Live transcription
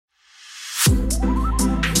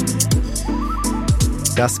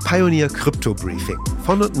Das Pioneer Crypto Briefing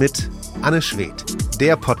von und mit Anne Schwedt.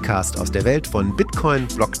 Der Podcast aus der Welt von Bitcoin,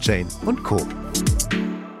 Blockchain und Co.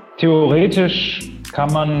 Theoretisch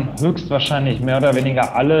kann man höchstwahrscheinlich mehr oder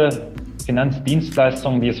weniger alle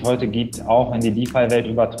Finanzdienstleistungen, die es heute gibt, auch in die DeFi-Welt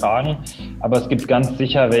übertragen. Aber es gibt ganz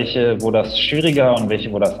sicher welche, wo das schwieriger und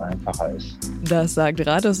welche, wo das einfacher ist. Das sagt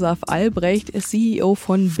Radoslav Albrecht, CEO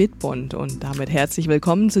von Bitbond. Und damit herzlich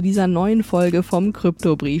willkommen zu dieser neuen Folge vom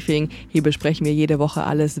Crypto Briefing. Hier besprechen wir jede Woche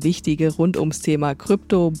alles Wichtige rund ums Thema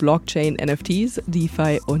Krypto, Blockchain, NFTs,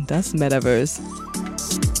 DeFi und das Metaverse.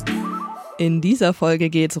 In dieser Folge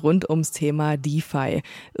geht's rund ums Thema DeFi.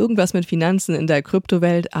 Irgendwas mit Finanzen in der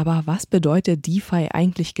Kryptowelt, aber was bedeutet DeFi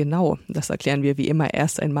eigentlich genau? Das erklären wir wie immer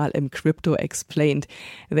erst einmal im Crypto Explained.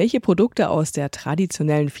 Welche Produkte aus der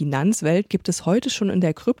traditionellen Finanzwelt gibt es heute schon in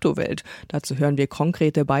der Kryptowelt? Dazu hören wir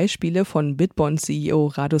konkrete Beispiele von Bitbond-CEO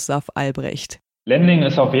Radoslav Albrecht. Lending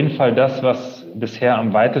ist auf jeden Fall das, was bisher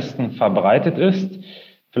am weitesten verbreitet ist.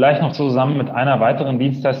 Vielleicht noch zusammen mit einer weiteren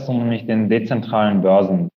Dienstleistung, nämlich den dezentralen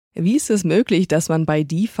Börsen. Wie ist es möglich, dass man bei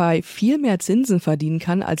DeFi viel mehr Zinsen verdienen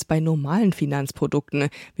kann als bei normalen Finanzprodukten?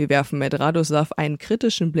 Wir werfen mit Radoslav einen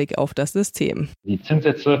kritischen Blick auf das System. Die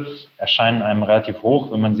Zinssätze erscheinen einem relativ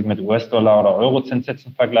hoch, wenn man sie mit US-Dollar- oder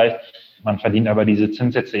Euro-Zinssätzen vergleicht. Man verdient aber diese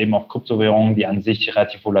Zinssätze eben auf Kryptowährungen, die an sich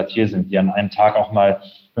relativ volatil sind, die an einem Tag auch mal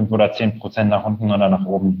 5 oder 10% nach unten oder nach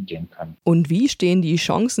oben gehen können. Und wie stehen die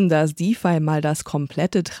Chancen, dass DeFi mal das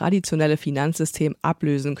komplette traditionelle Finanzsystem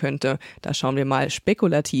ablösen könnte? Da schauen wir mal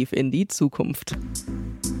spekulativ in die Zukunft.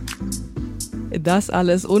 Das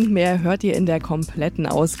alles und mehr hört ihr in der kompletten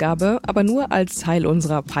Ausgabe, aber nur als Teil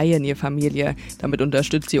unserer Pioneer-Familie. Damit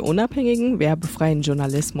unterstützt ihr unabhängigen, werbefreien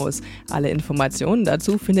Journalismus. Alle Informationen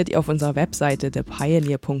dazu findet ihr auf unserer Webseite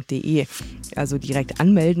thepioneer.de. Also direkt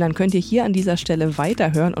anmelden, dann könnt ihr hier an dieser Stelle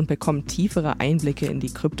weiterhören und bekommt tiefere Einblicke in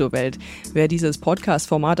die Kryptowelt. Wer dieses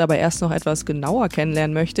Podcast-Format aber erst noch etwas genauer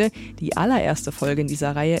kennenlernen möchte, die allererste Folge in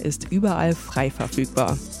dieser Reihe ist überall frei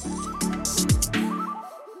verfügbar.